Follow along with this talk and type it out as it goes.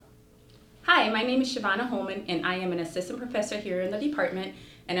Hi, my name is Shavonna Holman, and I am an assistant professor here in the department,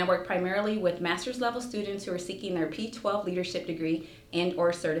 and I work primarily with master's level students who are seeking their P12 leadership degree and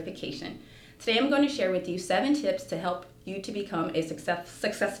or certification. Today I'm going to share with you 7 tips to help you to become a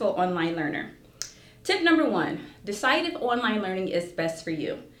successful online learner. Tip number 1, decide if online learning is best for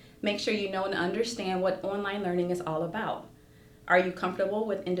you. Make sure you know and understand what online learning is all about. Are you comfortable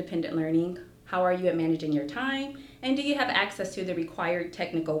with independent learning? How are you at managing your time? And do you have access to the required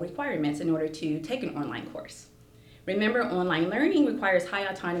technical requirements in order to take an online course? Remember, online learning requires high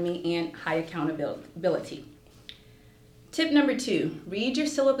autonomy and high accountability. Tip number 2, read your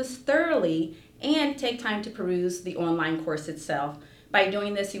syllabus thoroughly and take time to peruse the online course itself. By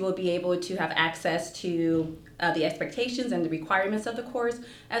doing this, you will be able to have access to the expectations and the requirements of the course,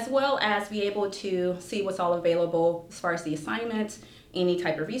 as well as be able to see what's all available as far as the assignments, any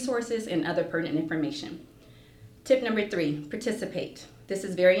type of resources, and other pertinent information. Tip number 3, participate. This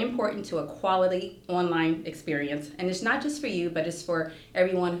is very important to a quality online experience, and it's not just for you, but it's for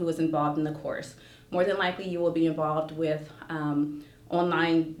everyone who is involved in the course. More than likely, you will be involved with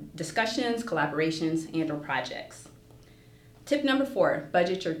online discussions, collaborations, and or projects. Tip number 4,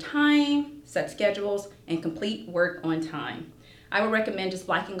 budget your time, set schedules, and complete work on time. I would recommend just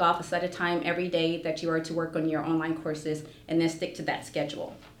blocking off a set of time every day that you are to work on your online courses and then stick to that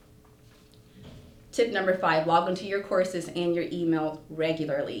schedule. Tip number 5, log into your courses and your email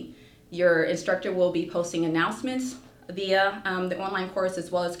regularly. Your instructor will be posting announcements via the online course as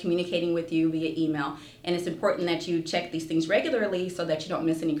well as communicating with you via email. And it's important that you check these things regularly so that you don't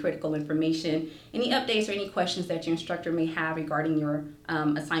miss any critical information, any updates or any questions that your instructor may have regarding your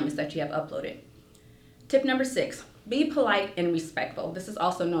assignments that you have uploaded. Tip number 6, be polite and respectful. This is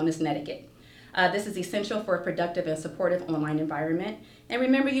also known as netiquette. This is essential for a productive and supportive online environment. And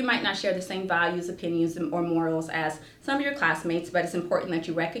remember, you might not share the same values, opinions, or morals as some of your classmates, but it's important that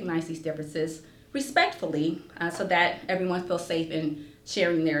you recognize these differences respectfully so that everyone feels safe in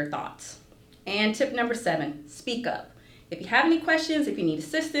sharing their thoughts. And tip number 7, speak up. If you have any questions, if you need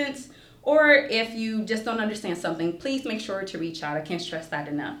assistance, or if you just don't understand something, please make sure to reach out. I can't stress that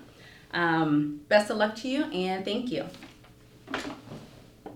enough. Best of luck to you, and thank you.